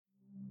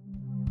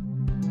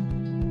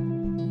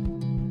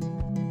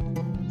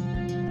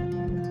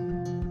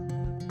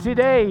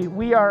Today,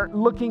 we are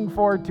looking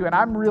forward to, and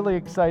I'm really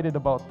excited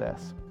about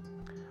this,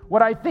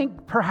 what I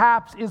think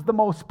perhaps is the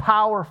most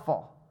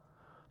powerful,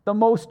 the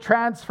most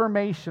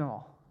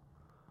transformational,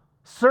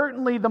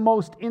 certainly the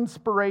most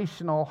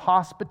inspirational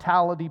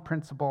hospitality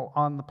principle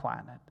on the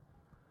planet.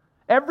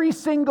 Every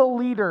single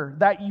leader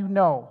that you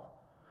know,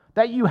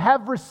 that you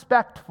have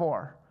respect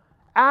for,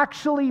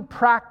 actually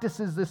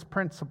practices this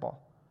principle.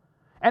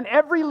 And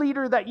every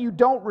leader that you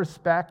don't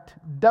respect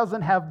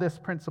doesn't have this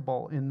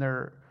principle in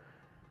their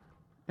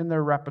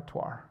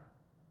repertoire.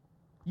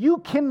 You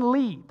can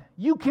lead.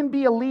 You can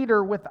be a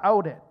leader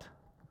without it.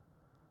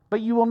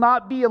 But you will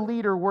not be a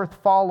leader worth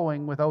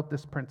following without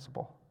this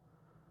principle.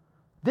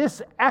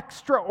 This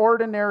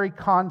extraordinary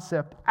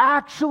concept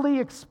actually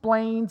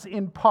explains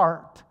in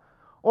part,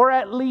 or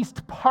at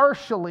least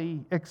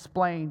partially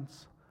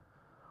explains,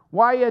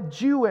 why a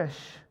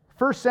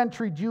first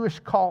century Jewish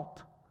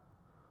cult,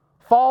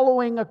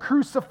 following a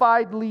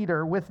crucified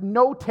leader with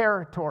no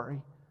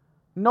territory,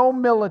 no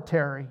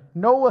military,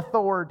 no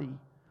authority,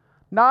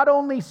 not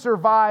only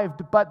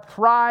survived, but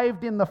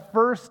thrived in the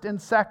 1st and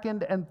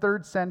 2nd and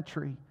 3rd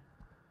century,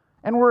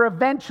 and were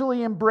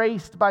eventually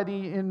embraced by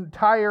the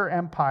entire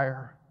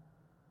empire.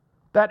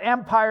 That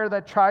empire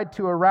that tried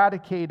to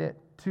eradicate it,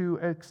 to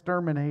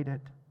exterminate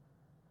it.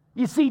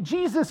 You see,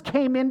 Jesus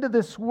came into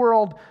this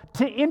world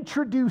to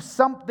introduce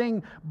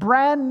something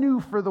brand new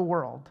for the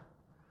world.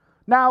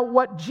 Now,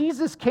 what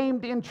Jesus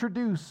came to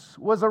introduce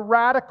was a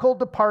radical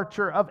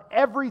departure of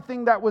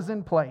everything that was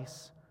in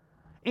place,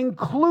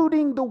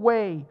 including the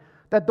way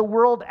that the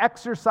world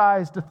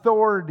exercised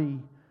authority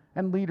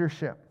and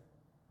leadership.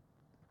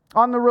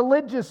 On the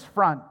religious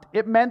front,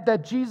 it meant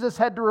that Jesus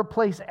had to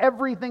replace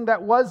everything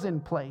that was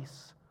in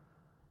place,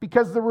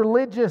 because the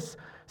religious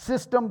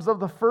systems of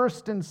the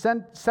 1st and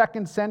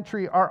 2nd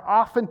century are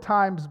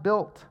oftentimes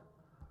built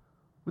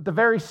with the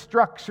very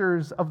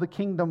structures of the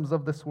kingdoms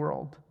of this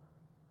world.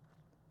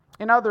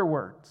 In other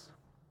words,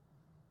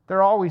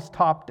 they're always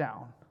top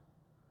down.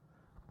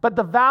 But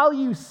the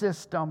value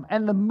system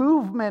and the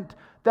movement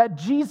that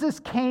Jesus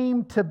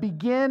came to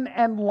begin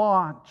and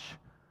launch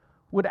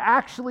would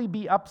actually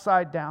be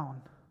upside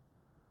down.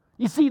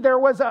 You see, there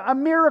was a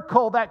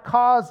miracle that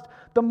caused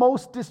the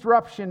most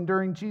disruption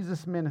during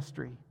Jesus'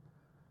 ministry.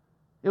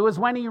 It was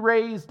when he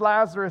raised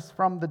Lazarus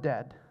from the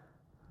dead.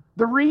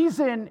 The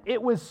reason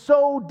it was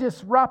so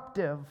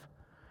disruptive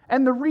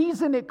and the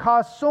reason it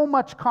caused so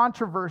much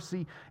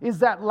controversy is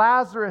that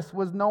Lazarus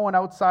was known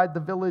outside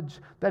the village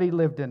that he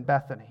lived in,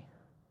 Bethany.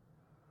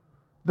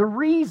 The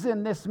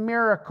reason this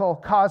miracle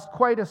caused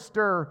quite a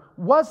stir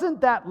wasn't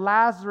that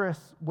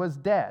Lazarus was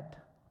dead.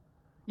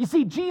 You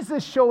see,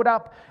 Jesus showed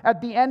up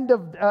at the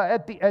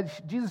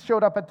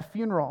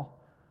funeral,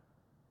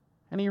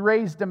 and he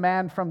raised a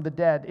man from the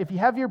dead. If you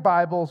have your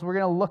Bibles, we're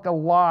going to look a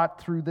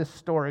lot through this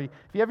story.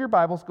 If you have your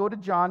Bibles, go to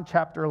John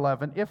chapter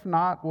 11. If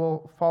not,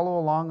 we'll follow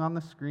along on the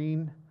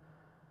screen.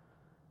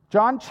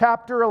 John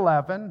chapter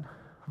 11,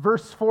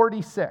 verse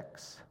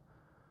 46.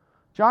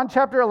 John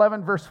chapter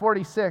 11, verse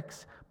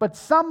 46. But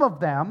some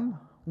of them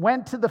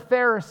went to the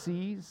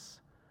Pharisees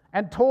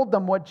and told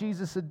them what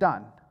Jesus had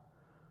done.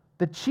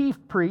 The chief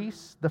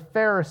priests, the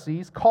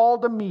Pharisees,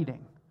 called a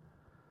meeting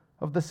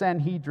of the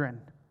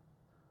Sanhedrin.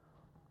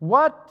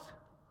 What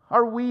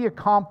are we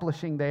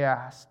accomplishing, they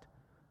asked.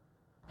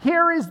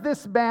 Here is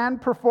this man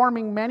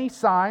performing many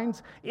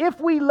signs.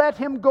 If we let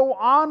him go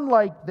on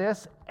like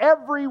this,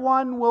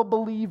 everyone will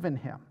believe in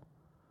him.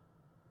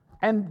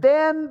 And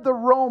then the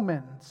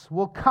Romans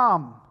will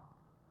come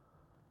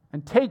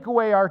and take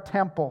away our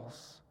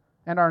temples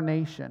and our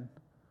nation.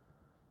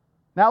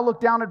 Now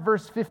look down at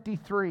verse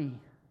 53.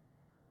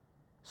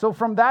 So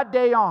from that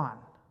day on,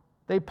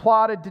 they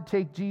plotted to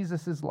take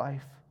Jesus'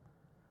 life.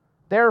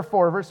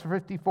 Therefore, verse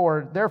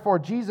 54, therefore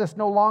Jesus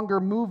no longer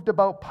moved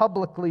about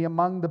publicly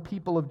among the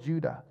people of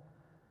Judah.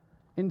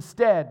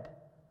 Instead,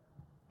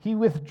 he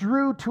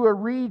withdrew to a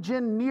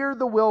region near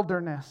the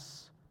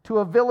wilderness, to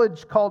a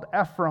village called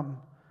Ephraim,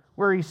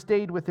 where he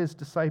stayed with his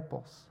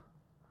disciples.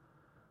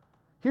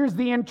 Here's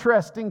the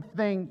interesting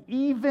thing.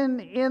 Even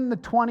in the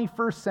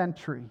 21st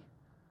century,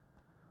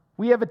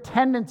 we have a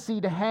tendency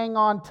to hang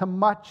on to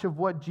much of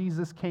what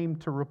Jesus came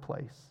to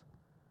replace.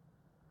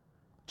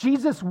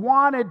 Jesus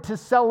wanted to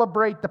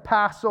celebrate the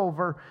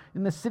Passover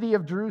in the city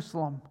of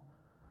Jerusalem,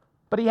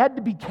 but he had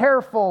to be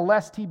careful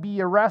lest he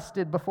be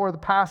arrested before the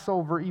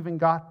Passover even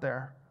got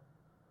there.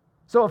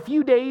 So a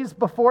few days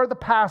before the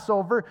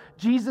Passover,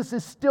 Jesus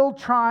is still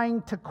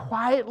trying to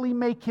quietly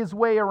make his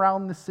way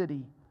around the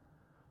city,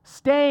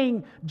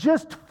 staying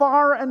just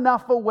far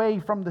enough away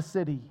from the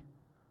city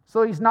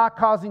so he's not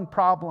causing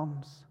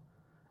problems.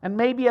 And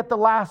maybe at the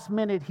last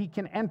minute he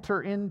can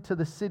enter into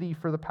the city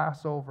for the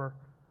Passover.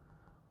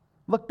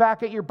 Look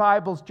back at your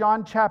Bibles.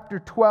 John chapter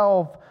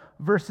 12,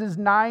 verses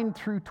 9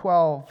 through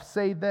 12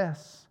 say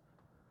this.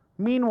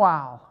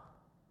 Meanwhile,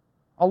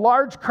 a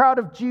large crowd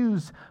of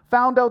Jews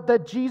found out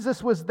that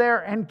Jesus was there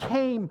and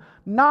came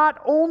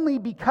not only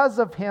because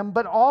of him,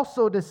 but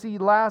also to see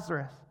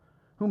Lazarus,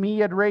 whom he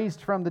had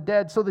raised from the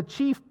dead. So the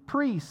chief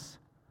priests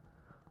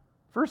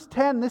Verse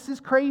 10, this is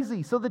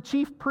crazy. So the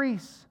chief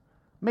priests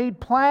made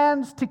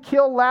plans to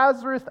kill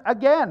Lazarus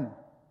again.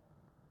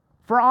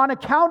 For on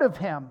account of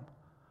him,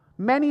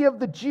 many of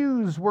the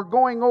Jews were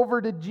going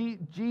over to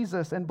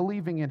Jesus and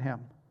believing in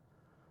him.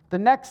 The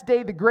next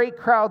day, the great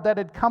crowd that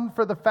had come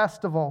for the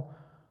festival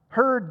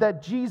heard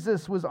that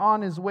Jesus was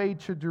on his way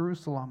to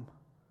Jerusalem.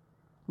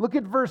 Look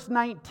at verse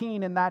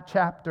 19 in that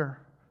chapter.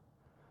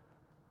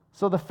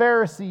 So the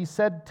Pharisees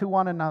said to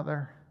one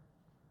another,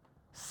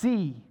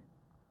 "See,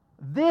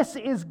 this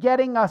is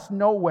getting us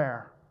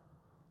nowhere.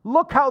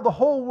 Look how the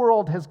whole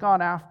world has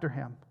gone after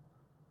him."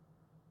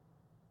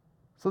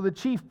 So the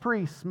chief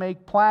priests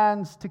make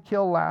plans to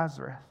kill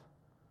Lazarus.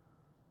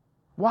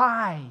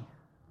 Why?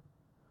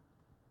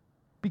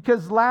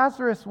 Because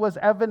Lazarus was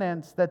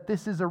evidence that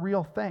this is a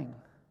real thing.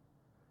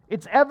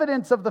 It's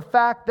evidence of the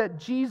fact that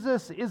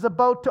Jesus is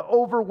about to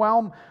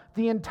overwhelm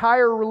the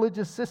entire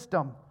religious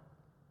system.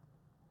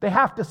 They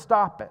have to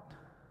stop it.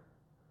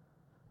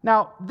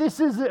 Now, this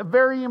is a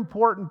very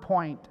important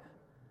point.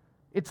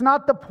 It's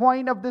not the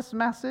point of this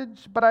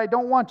message, but I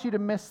don't want you to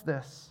miss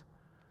this,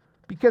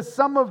 because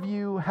some of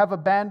you have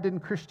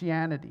abandoned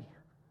Christianity.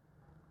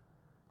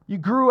 You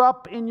grew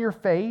up in your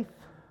faith.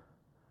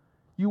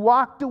 You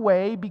walked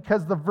away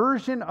because the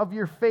version of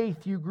your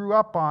faith you grew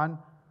up on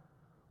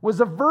was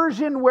a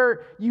version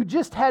where you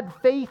just had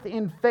faith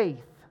in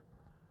faith,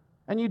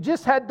 and you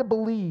just had to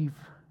believe.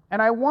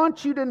 And I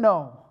want you to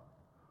know,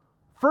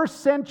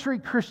 first century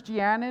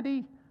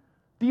Christianity,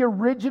 the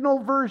original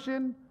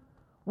version,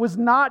 was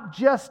not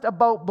just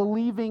about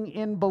believing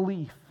in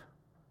belief.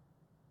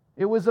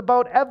 It was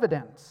about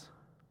evidence.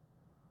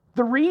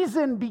 The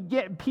reason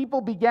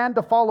people began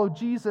to follow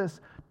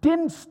Jesus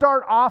didn't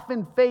start off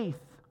in faith.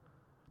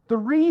 The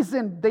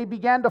reason they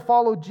began to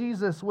follow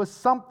Jesus was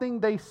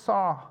something they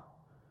saw.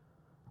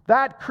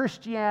 That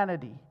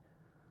Christianity,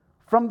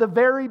 from the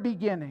very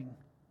beginning,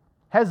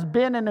 has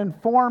been an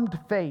informed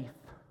faith.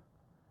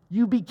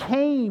 You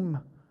became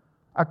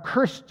a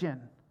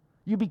Christian.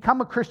 You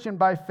become a Christian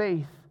by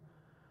faith,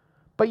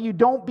 but you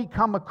don't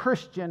become a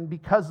Christian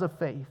because of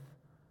faith.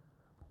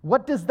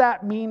 What does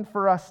that mean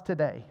for us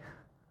today?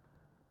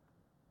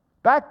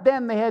 Back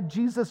then, they had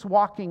Jesus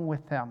walking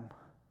with them.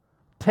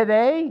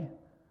 Today,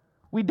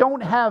 we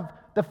don't have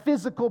the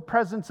physical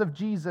presence of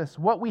Jesus.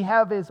 What we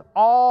have is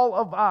all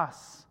of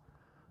us.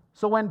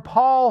 So when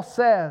Paul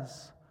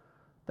says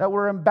that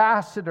we're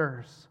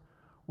ambassadors,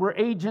 we're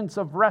agents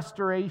of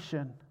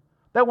restoration,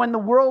 that when the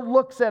world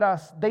looks at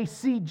us, they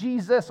see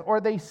Jesus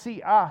or they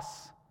see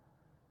us.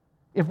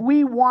 If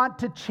we want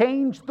to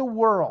change the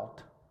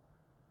world,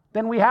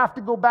 then we have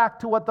to go back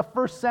to what the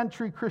first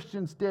century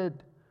Christians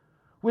did,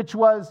 which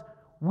was,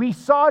 we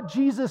saw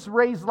Jesus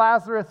raise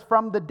Lazarus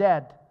from the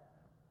dead.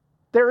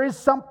 There is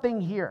something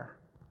here.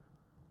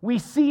 We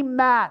see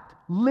Matt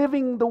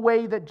living the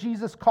way that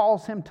Jesus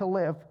calls him to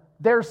live.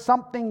 There's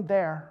something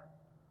there.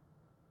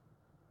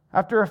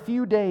 After a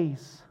few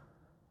days,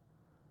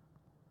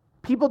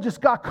 people just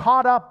got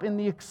caught up in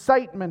the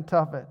excitement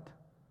of it.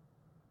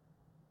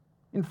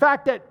 In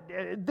fact,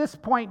 at this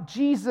point,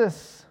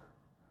 Jesus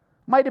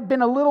might have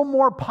been a little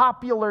more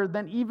popular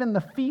than even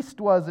the feast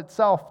was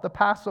itself, the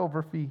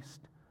Passover feast.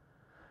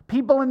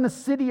 People in the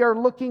city are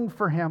looking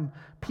for him.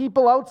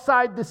 People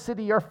outside the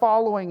city are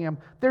following him.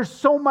 There's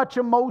so much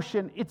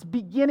emotion. It's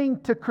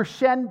beginning to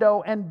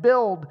crescendo and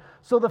build.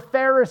 So the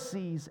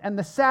Pharisees and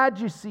the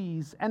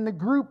Sadducees and the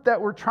group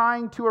that were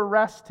trying to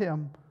arrest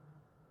him,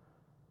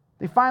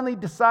 they finally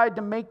decide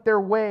to make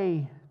their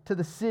way to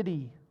the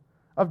city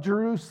of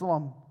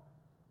Jerusalem.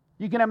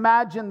 You can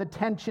imagine the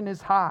tension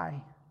is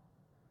high.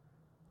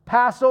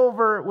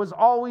 Passover was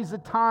always a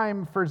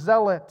time for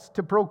zealots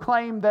to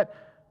proclaim that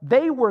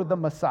they were the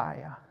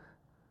Messiah.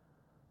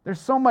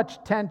 There's so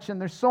much tension.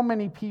 There's so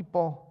many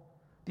people.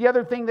 The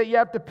other thing that you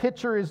have to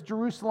picture is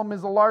Jerusalem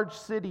is a large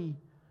city.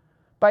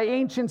 By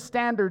ancient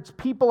standards,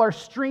 people are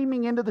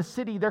streaming into the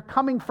city. They're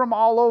coming from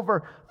all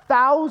over.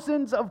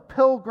 Thousands of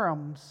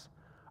pilgrims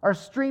are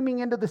streaming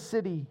into the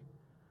city.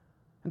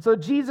 And so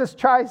Jesus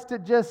tries to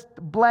just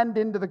blend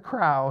into the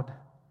crowd.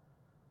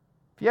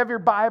 If you have your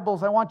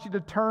Bibles, I want you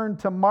to turn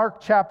to Mark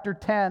chapter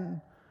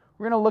 10.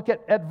 We're going to look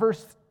at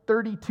verse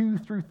 32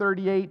 through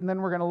 38, and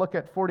then we're going to look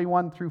at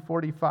 41 through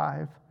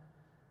 45.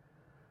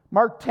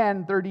 Mark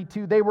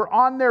 10:32. They were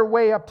on their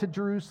way up to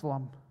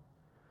Jerusalem.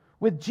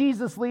 With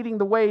Jesus leading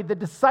the way, the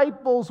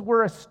disciples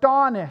were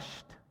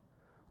astonished,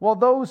 while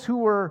those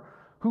who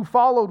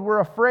followed were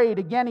afraid.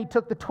 Again, he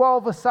took the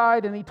 12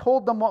 aside and he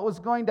told them what was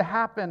going to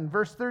happen.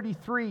 Verse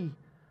 33.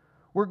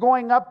 We're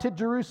going up to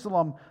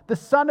Jerusalem. The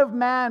Son of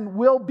Man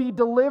will be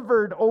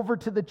delivered over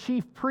to the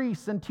chief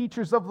priests and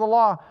teachers of the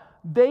law.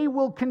 They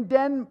will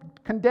condemn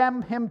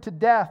him to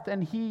death,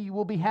 and he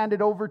will be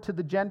handed over to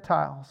the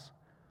Gentiles.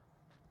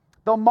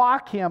 They'll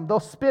mock him, they'll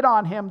spit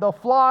on him, they'll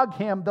flog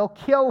him, they'll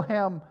kill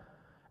him,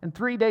 and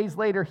 3 days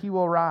later he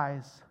will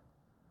rise.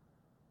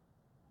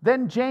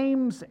 Then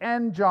James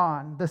and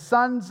John, the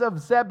sons of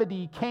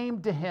Zebedee,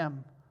 came to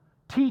him.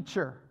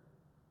 Teacher,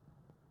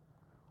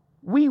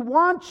 we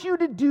want you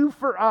to do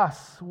for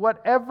us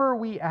whatever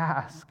we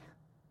ask.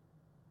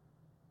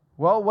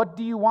 "Well, what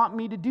do you want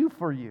me to do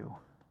for you?"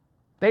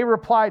 They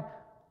replied,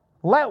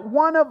 "Let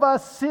one of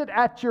us sit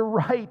at your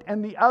right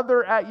and the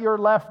other at your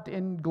left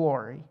in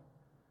glory."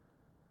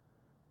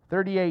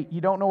 38,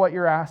 you don't know what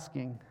you're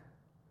asking.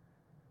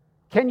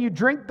 "Can you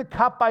drink the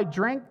cup I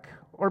drink,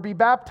 or be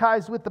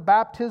baptized with the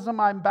baptism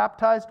I'm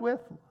baptized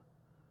with?"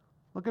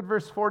 Look at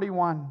verse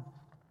 41.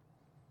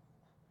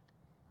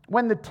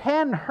 When the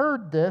 10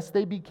 heard this,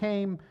 they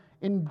became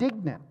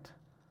indignant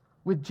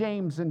with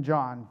James and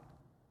John.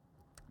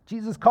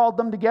 Jesus called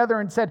them together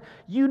and said,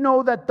 "You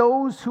know that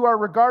those who are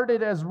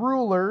regarded as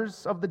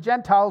rulers of the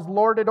Gentiles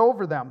lord it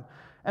over them,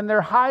 and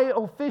their high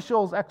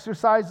officials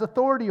exercise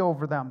authority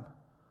over them.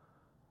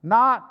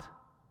 Not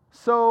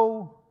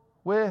so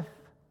with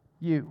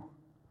you.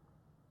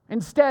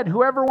 Instead,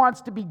 whoever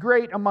wants to be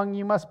great among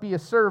you must be a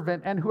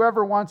servant, and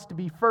whoever wants to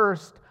be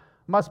first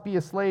must be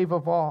a slave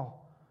of all.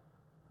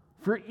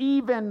 For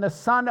even the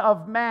Son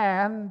of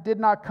Man did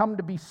not come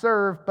to be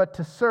served, but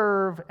to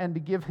serve and to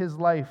give his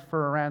life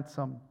for a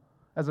ransom,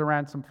 as a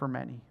ransom for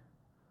many."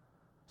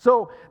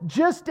 So,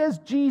 just as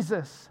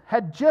Jesus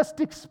had just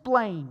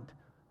explained,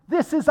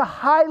 this is a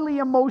highly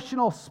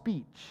emotional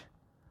speech.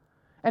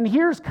 And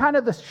here's kind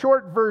of the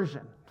short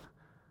version.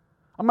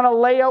 I'm going to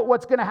lay out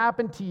what's going to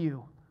happen to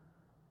you.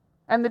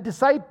 And the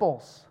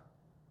disciples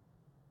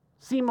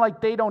seem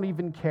like they don't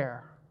even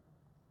care.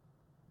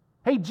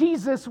 "Hey,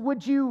 Jesus,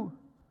 would you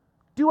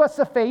do us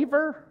a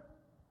favor?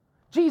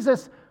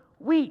 Jesus,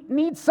 we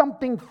need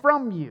something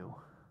from you."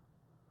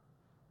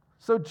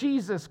 So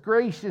Jesus,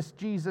 gracious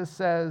Jesus,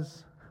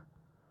 says,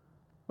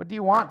 "What do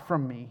you want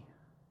from me?"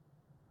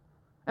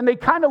 And they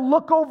kind of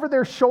look over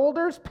their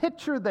shoulders.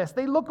 Picture this.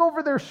 They look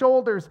over their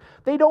shoulders.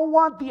 They don't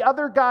want the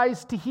other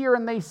guys to hear,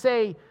 and they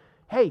say,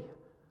 "Hey,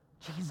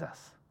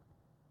 Jesus,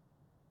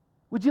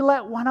 would you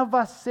let one of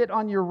us sit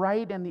on your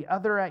right and the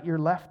other at your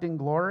left in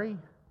glory?"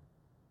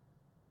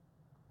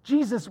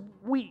 Jesus,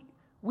 we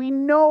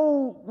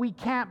know we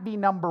can't be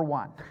number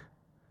one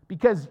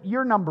because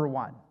you're number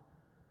one.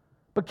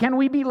 But can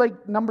we be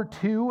like number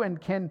two, and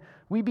can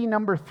we be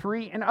number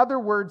three? In other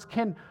words,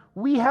 can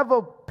we have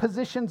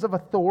positions of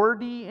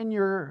authority in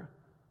your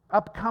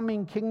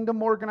upcoming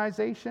kingdom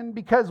organization?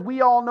 Because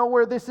we all know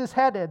where this is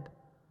headed.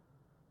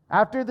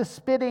 After the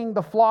spitting,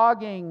 the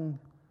flogging,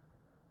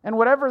 and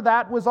whatever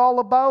that was all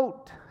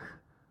about,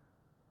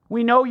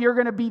 we know you're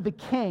going to be the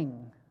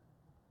king.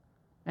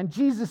 And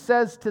Jesus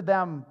says to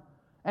them,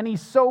 and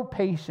he's so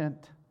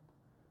patient,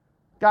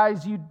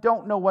 "Guys, you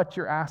don't know what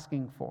you're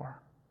asking for."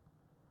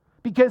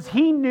 Because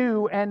he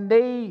knew, and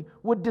they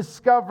would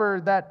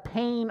discover, that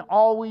pain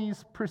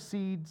always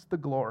precedes the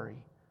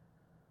glory.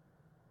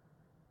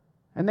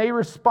 And they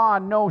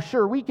respond, "No,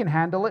 sure, we can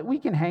handle it. We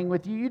can hang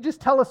with you. You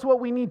just tell us what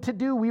we need to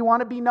do. We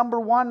want to be number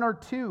 1 or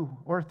 2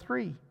 or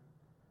 3.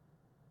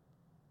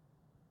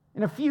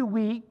 In a few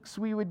weeks,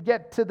 we would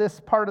get to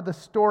this part of the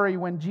story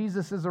when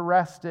Jesus is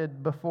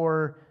arrested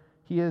before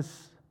he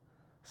has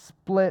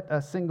split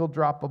a single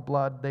drop of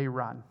blood. They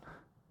run.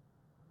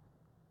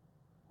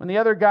 When the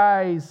other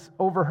guys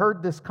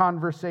overheard this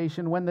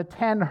conversation, when the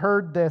 10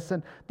 heard this,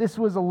 and this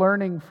was a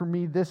learning for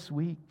me this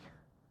week,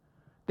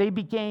 they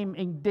became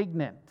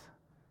indignant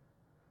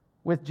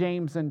with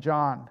James and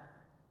John.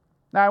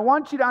 Now, I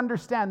want you to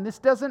understand, this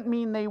doesn't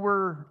mean they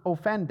were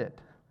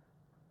offended.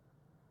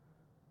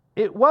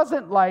 It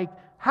wasn't like,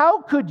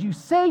 "How could you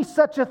say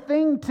such a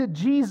thing to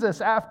Jesus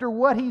after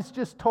what he's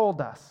just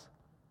told us?"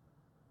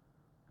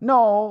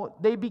 No,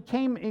 they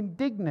became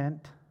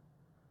indignant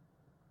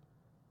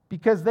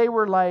because they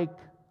were like,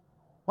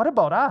 "What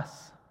about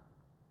us?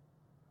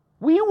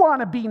 We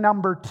want to be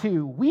number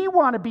 2. We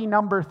want to be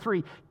number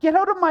 3. Get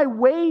out of my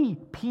way,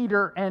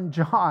 Peter and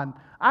John.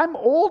 I'm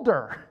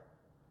older."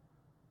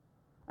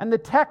 And the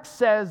text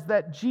says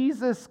that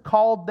Jesus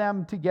called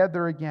them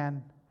together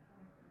again.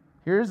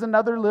 Here's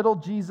another little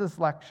Jesus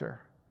lecture.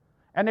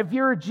 And if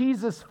you're a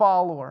Jesus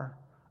follower,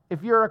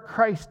 if you're a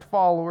Christ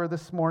follower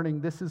this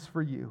morning, this is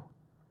for you.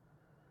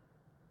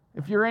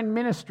 If you're in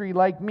ministry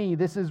like me,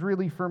 this is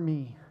really for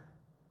me.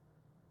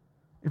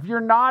 If you're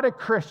not a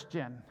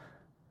Christian,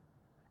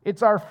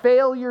 it's our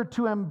failure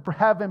to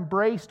have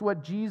embraced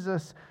what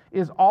Jesus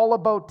is all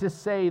about to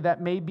say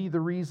that may be the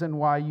reason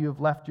why you have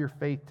left your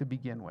faith to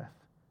begin with.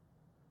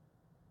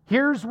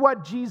 Here's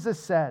what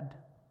Jesus said.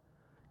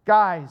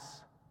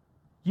 "Guys,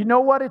 you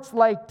know what it's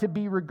like to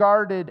be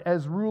regarded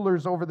as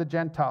rulers over the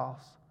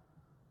Gentiles.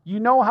 You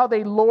know how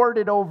they lord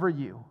it over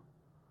you,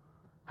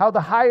 how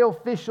the high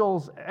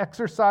officials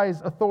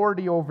exercise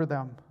authority over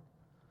them."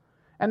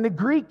 And the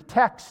Greek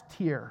text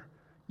here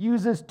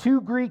uses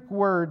 2 Greek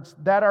words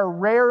that are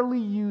rarely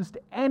used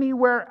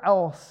anywhere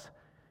else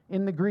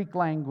in the Greek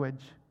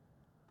language,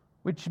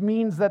 which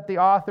means that the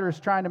author is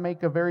trying to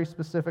make a very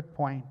specific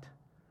point.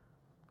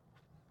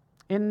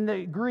 In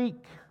the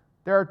Greek,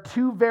 there are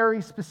 2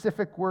 very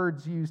specific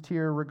words used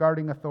here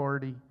regarding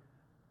authority.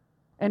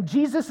 And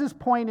Jesus'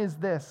 point is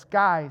this: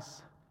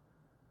 guys,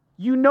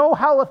 you know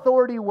how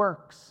authority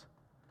works.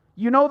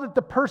 You know that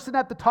the person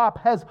at the top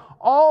has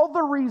all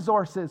the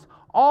resources,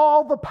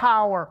 all the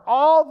power,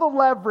 all the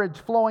leverage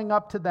flowing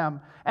up to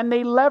them, and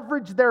they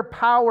leverage their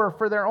power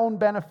for their own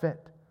benefit,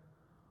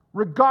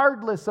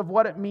 regardless of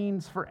what it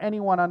means for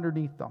anyone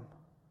underneath them.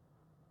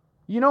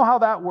 You know how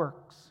that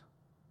works.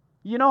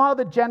 You know how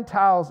the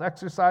Gentiles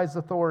exercise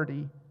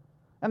authority.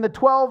 And the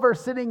 12 are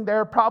sitting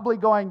there probably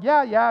going,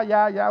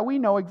 yeah, we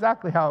know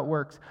exactly how it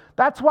works.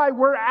 That's why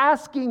we're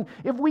asking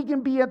if we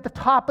can be at the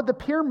top of the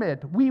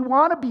pyramid. We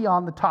want to be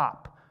on the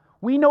top.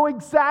 We know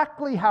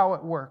exactly how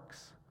it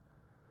works.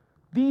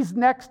 These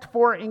next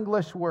 4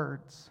 English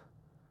words,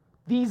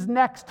 these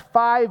next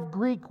 5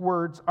 Greek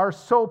words are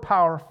so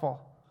powerful.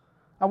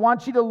 I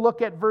want you to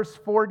look at verse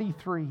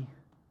 43.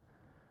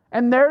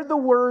 And they're the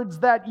words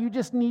that you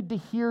just need to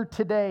hear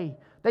today,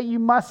 that you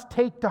must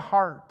take to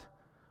heart.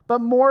 But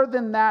more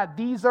than that,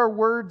 these are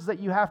words that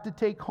you have to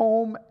take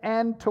home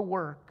and to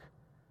work.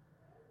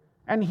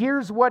 And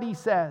here's what he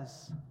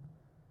says.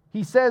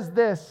 He says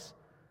this,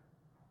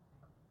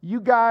 you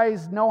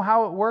guys know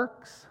how it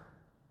works?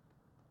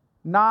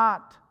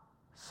 Not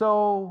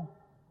so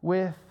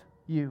with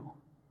you.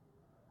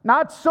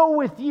 Not so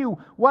with you.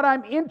 What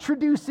I'm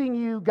introducing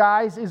you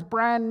guys is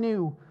brand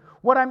new.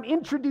 What I'm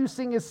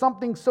introducing is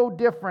something so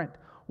different.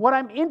 What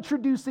I'm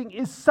introducing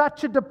is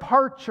such a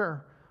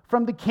departure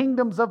from the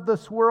kingdoms of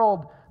this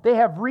world. They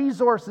have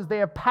resources, they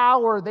have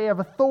power, they have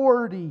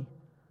authority.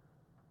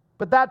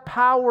 But that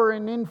power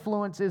and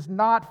influence is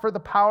not for the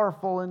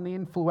powerful and the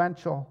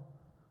influential.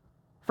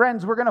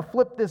 Friends, we're going to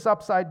flip this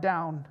upside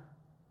down.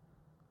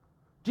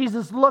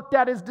 Jesus looked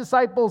at his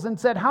disciples and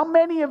said, how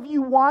many of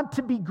you want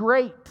to be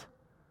great?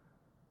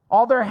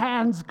 All their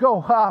hands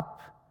go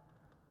up.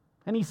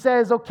 And he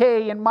says,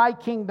 okay, in my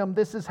kingdom,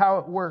 this is how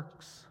it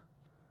works.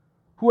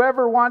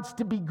 Whoever wants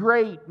to be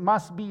great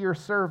must be your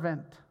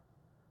servant.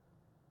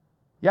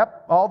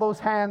 Yep, all those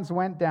hands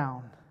went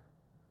down.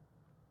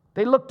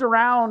 They looked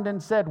around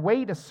and said,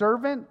 wait, a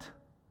servant?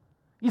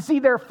 You see,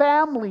 their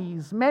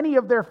families, many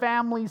of their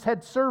families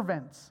had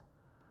servants.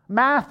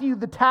 Matthew,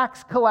 the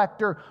tax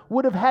collector,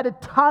 would have had a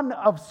ton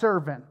of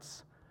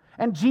servants.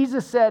 And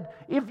Jesus said,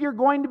 if you're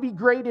going to be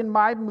great in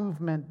my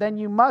movement, then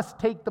you must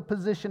take the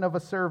position of a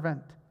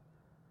servant.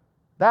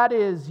 That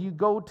is, you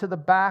go to the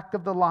back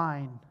of the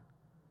line.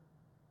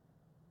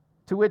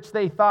 To which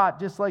they thought,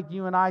 just like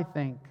you and I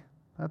think,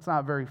 that's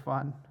not very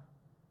fun.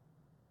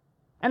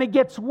 And it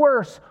gets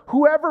worse.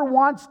 Whoever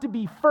wants to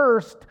be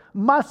first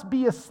must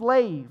be a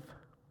slave.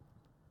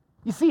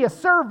 You see, a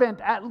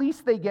servant, at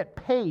least they get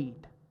paid.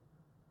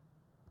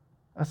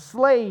 A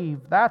slave,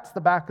 that's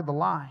the back of the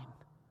line.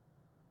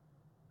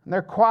 And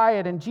they're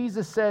quiet, and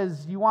Jesus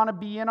says, you want to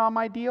be in on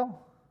my deal?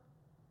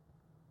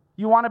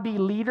 You want to be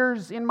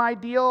leaders in my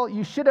deal?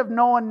 You should have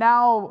known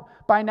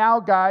by now,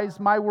 guys,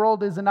 my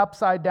world is an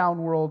upside-down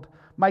world.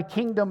 My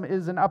kingdom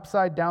is an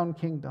upside-down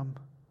kingdom.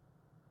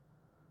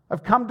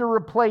 I've come to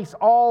replace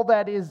all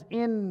that is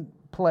in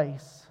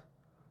place.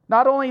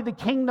 Not only the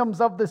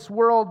kingdoms of this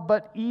world,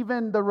 but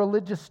even the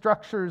religious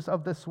structures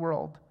of this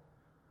world.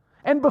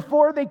 And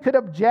before they could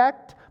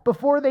object,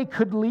 before they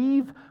could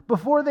leave,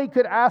 before they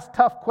could ask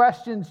tough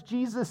questions,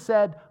 Jesus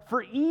said,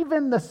 for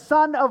even the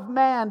Son of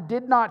Man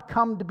did not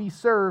come to be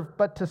served,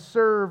 but to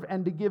serve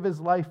and to give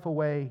his life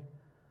away,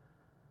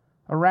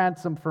 a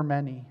ransom for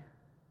many.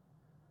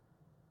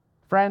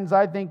 Friends,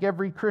 I think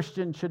every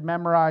Christian should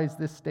memorize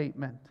this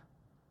statement.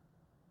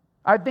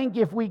 I think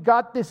if we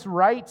got this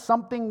right,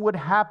 something would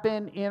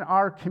happen in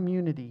our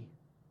community.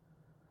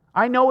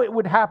 I know it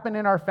would happen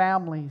in our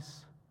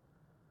families.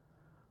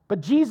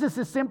 But Jesus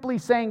is simply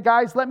saying,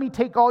 guys, let me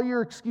take all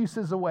your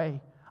excuses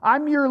away.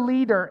 I'm your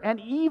leader, and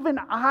even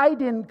I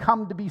didn't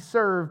come to be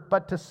served,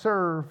 but to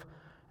serve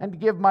and to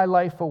give my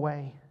life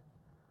away.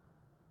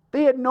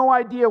 They had no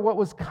idea what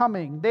was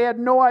coming. They had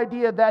no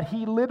idea that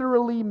he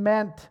literally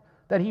meant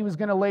that he was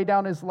going to lay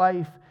down his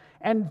life.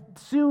 And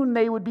soon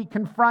they would be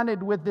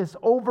confronted with this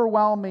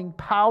overwhelming,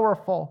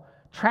 powerful,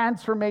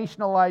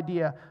 transformational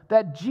idea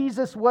that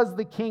Jesus was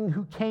the king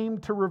who came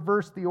to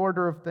reverse the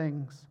order of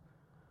things.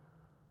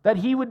 That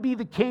he would be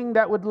the king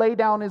that would lay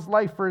down his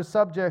life for his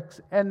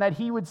subjects, and that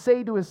he would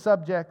say to his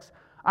subjects,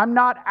 I'm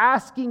not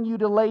asking you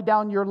to lay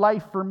down your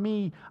life for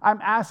me,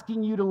 I'm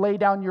asking you to lay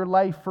down your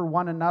life for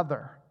one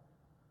another.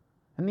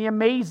 And the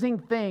amazing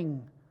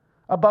thing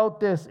about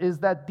this is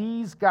that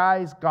these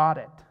guys got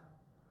it.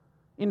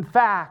 In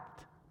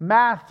fact,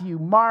 Matthew,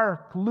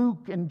 Mark,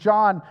 Luke, and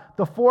John,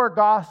 the 4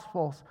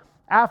 Gospels.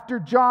 After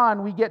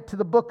John, we get to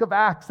the book of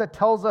Acts that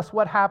tells us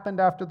what happened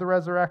after the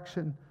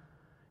resurrection.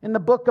 In the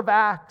book of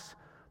Acts,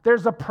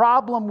 there's a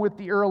problem with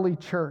the early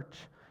church.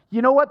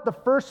 You know what the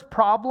first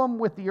problem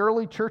with the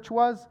early church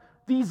was?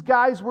 These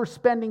guys were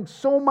spending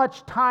so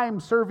much time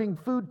serving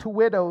food to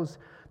widows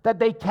that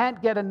they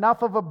can't get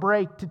enough of a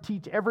break to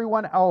teach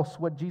everyone else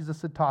what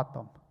Jesus had taught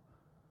them.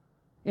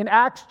 In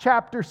Acts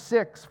chapter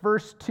 6,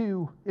 verse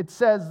 2, it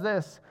says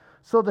this,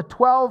 so the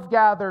 12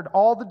 gathered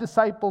all the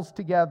disciples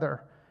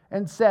together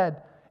and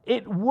said,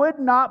 it would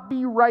not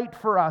be right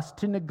for us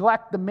to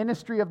neglect the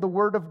ministry of the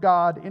word of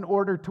God in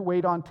order to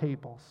wait on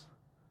tables.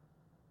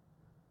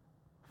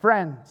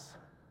 Friends,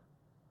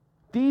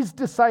 these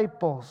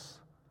disciples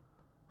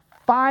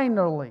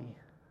finally,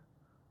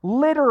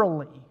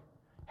 literally,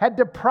 had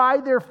to pry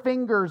their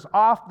fingers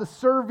off the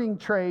serving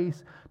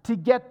trays to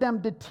get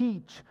them to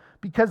teach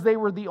because they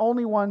were the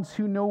only ones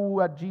who knew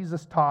what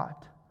Jesus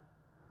taught.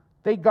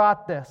 They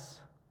got this.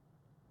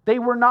 They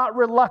were not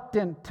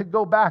reluctant to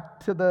go back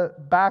to the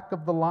back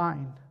of the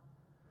line.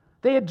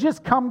 They had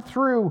just come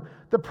through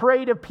the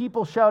parade of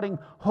people shouting,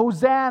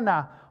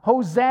 "Hosanna,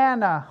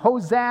 Hosanna,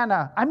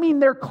 Hosanna." I mean,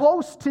 they're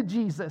close to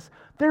Jesus.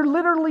 They're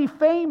literally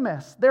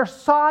famous. They're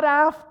sought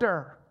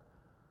after.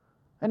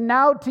 And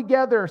now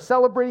together,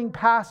 celebrating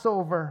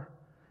Passover.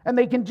 And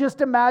they can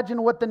just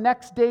imagine what the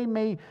next day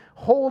may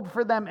hold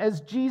for them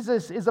as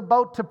Jesus is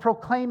about to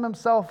proclaim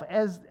himself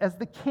as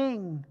the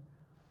king.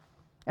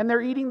 And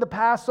they're eating the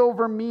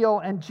Passover meal,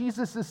 and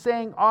Jesus is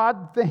saying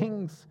odd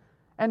things,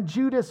 and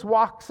Judas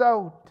walks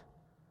out.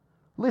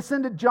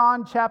 Listen to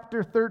John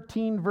chapter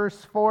 13,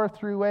 verse 4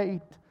 through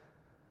 8.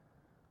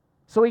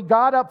 So he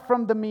got up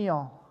from the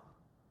meal.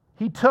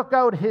 He took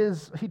off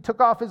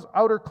his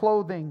outer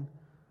clothing.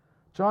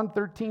 John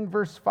 13,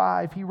 verse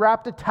 5. He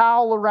wrapped a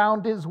towel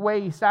around his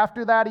waist.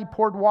 After that, he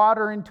poured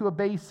water into a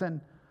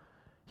basin.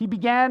 He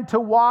began to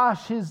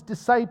wash his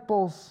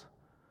disciples'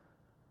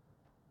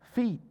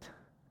 feet,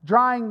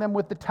 drying them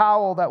with the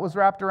towel that was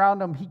wrapped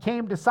around him. He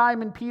came to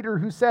Simon Peter,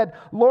 who said,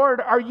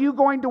 "Lord, are you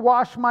going to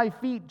wash my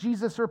feet?"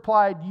 Jesus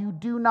replied, "You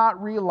do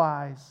not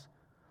realize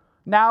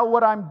now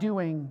what I'm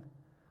doing,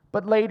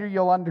 but later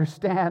you'll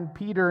understand."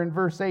 Peter in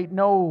verse 8,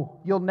 "No,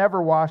 you'll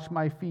never wash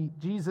my feet."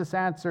 Jesus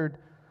answered,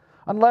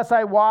 "Unless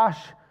I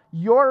wash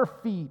your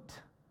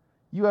feet,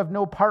 you have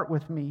no part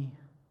with me."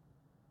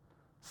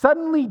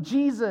 Suddenly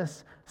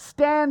Jesus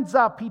stands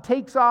up. He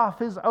takes off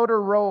his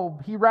outer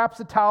robe. He wraps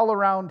a towel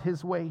around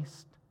his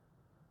waist.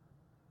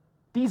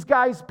 These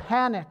guys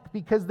panicked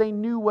because they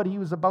knew what he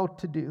was about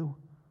to do.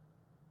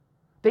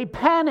 They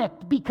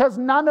panicked because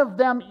none of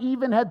them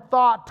even had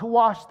thought to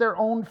wash their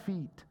own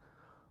feet,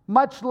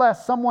 much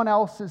less someone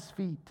else's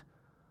feet.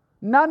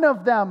 None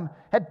of them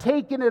had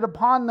taken it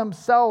upon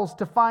themselves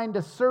to find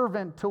a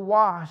servant to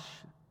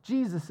wash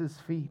Jesus'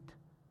 feet.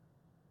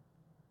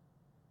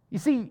 You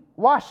see,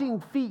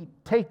 washing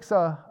feet takes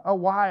a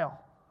while.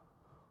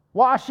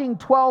 Washing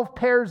 12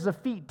 pairs of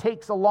feet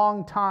takes a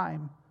long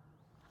time.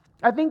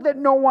 I think that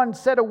no one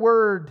said a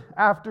word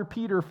after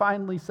Peter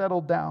finally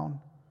settled down.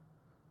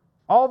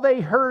 All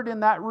they heard in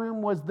that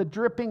room was the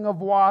dripping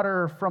of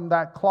water from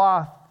that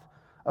cloth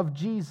of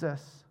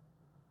Jesus.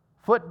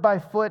 Foot by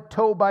foot,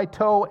 toe by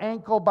toe,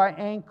 ankle by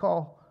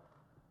ankle.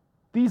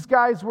 These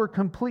guys were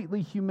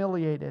completely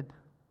humiliated.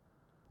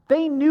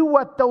 They knew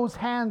what those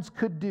hands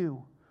could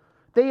do.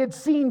 They had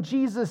seen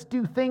Jesus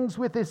do things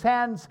with his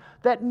hands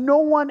that no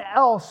one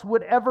else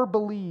would ever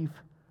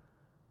believe.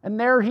 And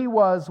there he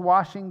was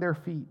washing their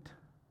feet.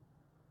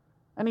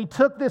 And he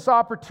took this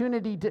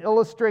opportunity to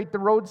illustrate the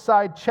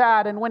roadside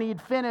chat. And when he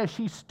had finished,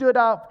 he stood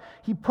up.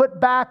 He put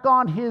back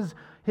on his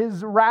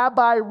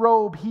rabbi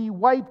robe. He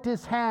wiped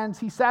his hands.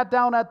 He sat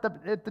down at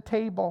the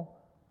table.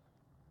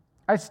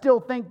 I still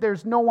think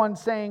there's no one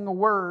saying a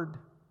word.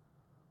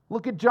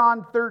 Look at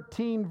John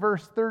 13,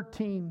 verse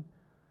 13.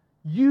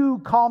 "You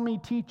call me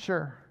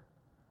teacher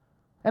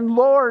and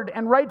Lord,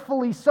 and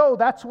rightfully so.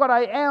 That's what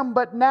I am.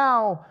 But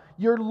now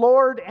your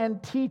Lord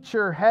and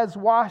teacher has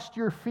washed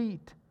your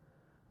feet.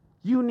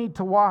 You need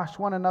to wash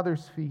one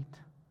another's feet.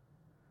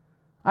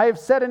 I have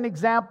set an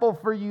example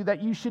for you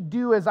that you should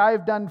do as I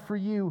have done for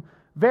you.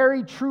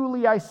 Very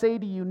truly I say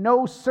to you,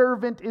 no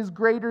servant is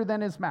greater than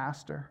his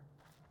master,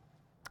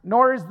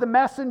 nor is the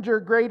messenger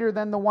greater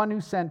than the one who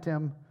sent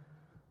him.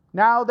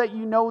 Now that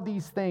you know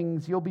these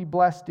things, you'll be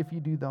blessed if you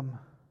do them."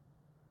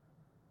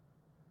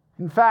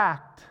 In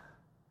fact,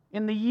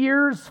 in the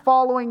years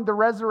following the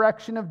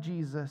resurrection of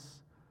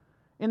Jesus,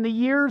 in the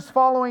years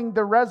following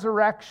the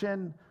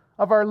resurrection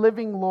of our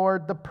living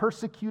Lord, the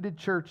persecuted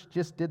church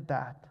just did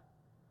that.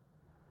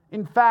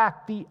 In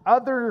fact, the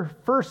other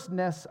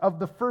firstness of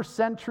the first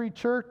century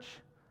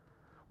church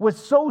was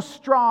so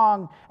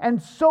strong and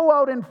so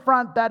out in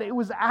front that it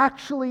was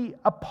actually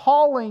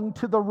appalling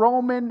to the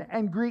Roman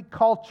and Greek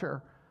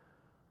culture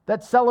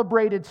that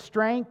celebrated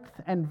strength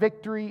and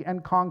victory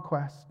and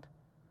conquest.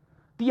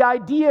 The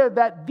idea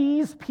that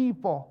these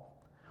people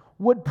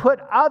would put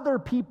other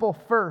people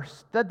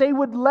first, that they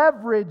would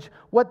leverage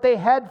what they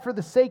had for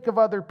the sake of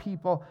other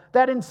people,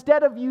 that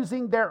instead of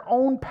using their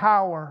own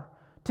power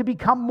to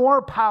become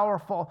more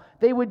powerful,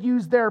 they would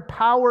use their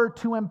power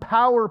to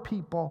empower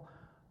people.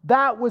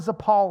 That was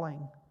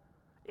appalling.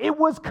 It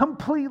was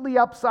completely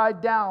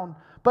upside down,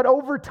 but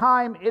over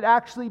time it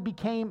actually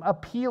became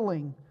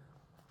appealing,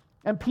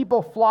 and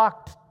people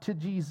flocked to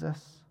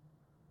Jesus.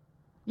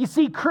 You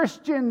see,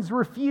 Christians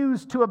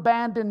refuse to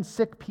abandon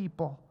sick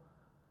people.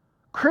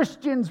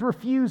 Christians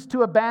refused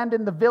to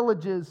abandon the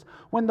villages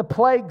when the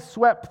plague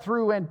swept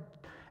through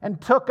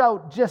and took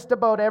out just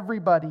about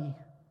everybody.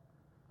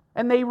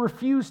 And they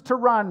refused to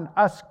run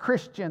us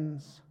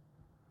Christians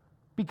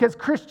because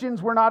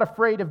Christians were not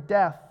afraid of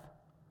death.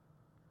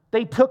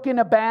 They took in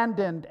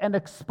abandoned and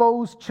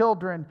exposed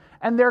children,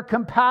 and their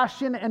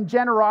compassion and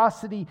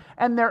generosity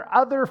and their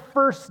other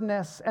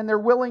firstness and their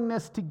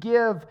willingness to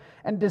give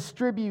and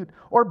distribute,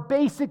 or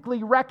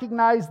basically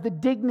recognize the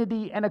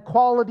dignity and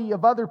equality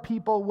of other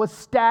people, was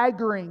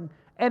staggering,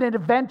 and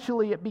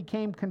eventually it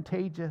became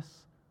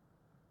contagious.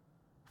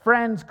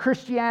 Friends,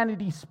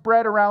 Christianity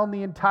spread around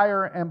the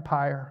entire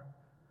empire.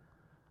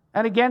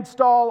 And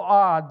against all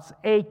odds,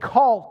 a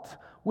cult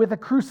with a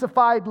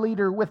crucified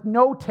leader with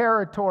no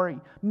territory,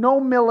 no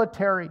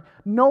military,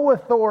 no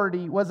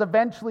authority was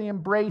eventually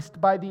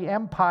embraced by the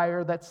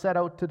empire that set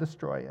out to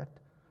destroy it.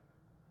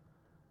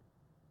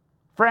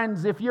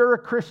 Friends, if you're a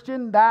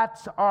Christian,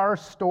 that's our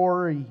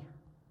story.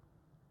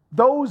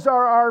 Those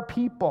are our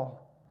people.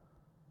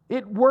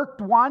 It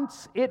worked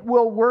once, it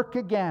will work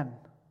again.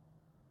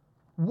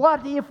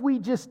 What if we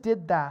just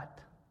did that?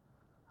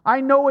 I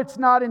know it's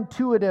not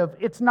intuitive,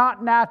 it's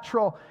not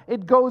natural,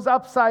 it goes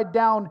upside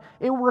down.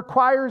 It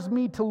requires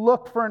me to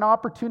look for an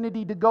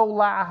opportunity to go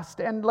last.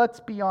 And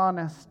let's be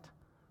honest,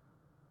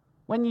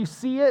 when you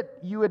see it,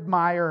 you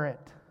admire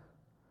it.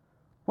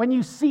 When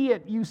you see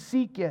it, you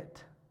seek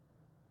it.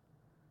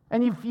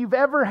 And if you've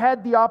ever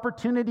had the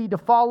opportunity to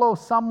follow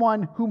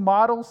someone who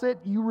models it,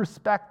 you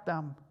respect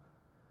them.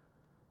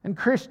 And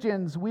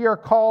Christians, we are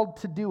called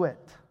to do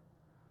it.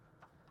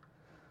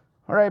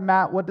 All right,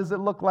 Matt, what does it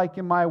look like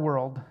in my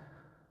world?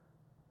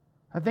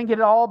 I think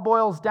it all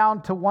boils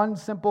down to one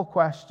simple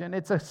question.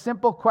 It's a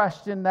simple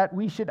question that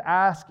we should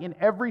ask in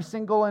every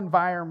single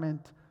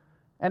environment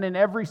and in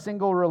every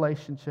single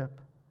relationship.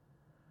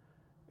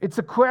 It's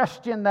a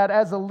question that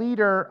as a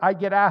leader I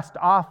get asked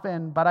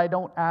often, but I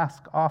don't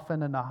ask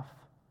often enough.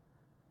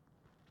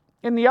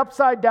 In the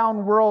upside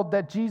down world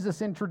that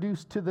Jesus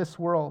introduced to this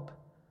world,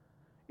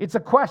 it's a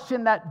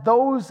question that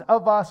those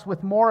of us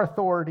with more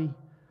authority,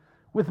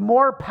 with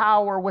more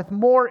power, with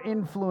more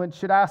influence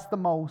should ask the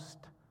most.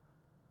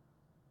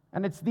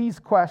 And it's these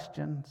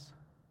questions.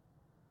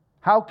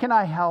 How can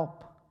I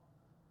help?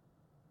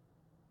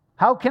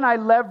 How can I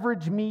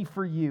leverage me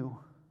for you?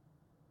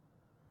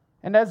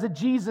 And as a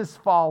Jesus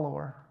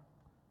follower,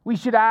 we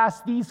should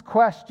ask these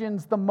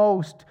questions the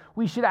most.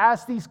 We should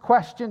ask these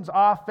questions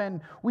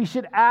often. We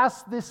should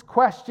ask this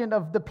question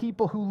of the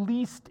people who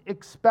least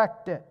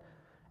expect it,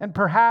 and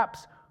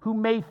perhaps who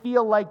may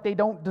feel like they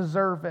don't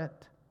deserve it.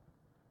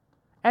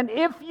 And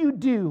if you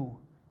do,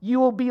 you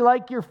will be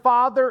like your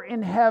Father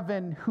in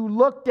heaven, who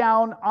looked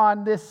down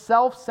on this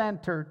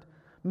self-centered,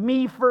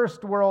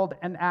 me-first world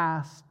and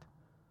asked,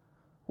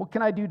 what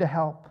can I do to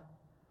help?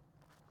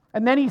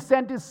 And then he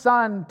sent his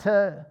Son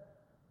to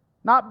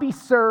not be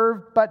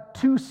served, but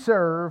to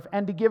serve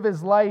and to give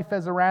his life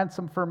as a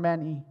ransom for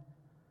many.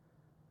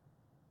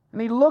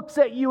 And he looks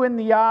at you in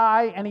the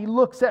eye, and he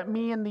looks at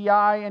me in the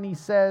eye, and he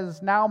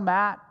says, now,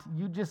 Matt,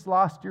 you just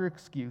lost your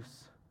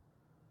excuse.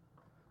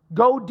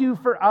 Go do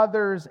for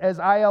others as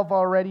I have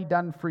already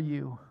done for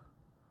you.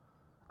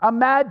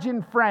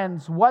 Imagine,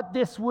 friends, what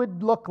this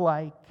would look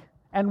like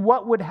and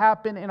what would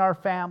happen in our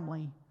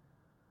family.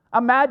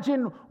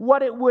 Imagine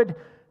what it would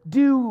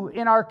do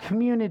in our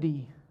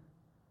community.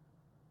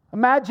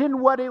 Imagine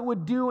what it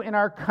would do in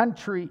our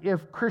country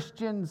if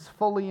Christians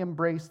fully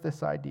embrace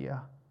this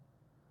idea.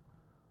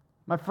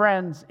 My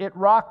friends, it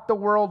rocked the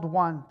world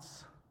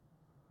once.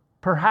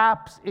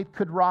 Perhaps it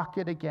could rock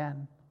it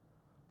again.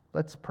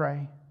 Let's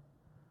pray.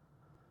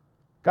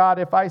 God,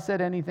 if I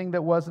said anything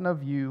that wasn't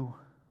of you,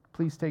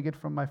 please take it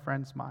from my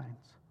friends'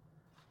 minds.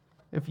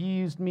 If you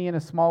used me in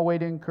a small way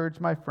to encourage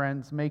my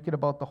friends, make it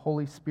about the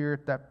Holy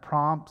Spirit that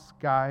prompts,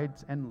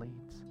 guides, and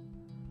leads.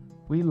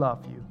 We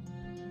love you.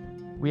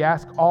 We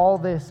ask all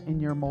this in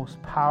your most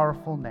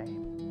powerful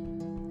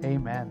name.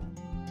 Amen.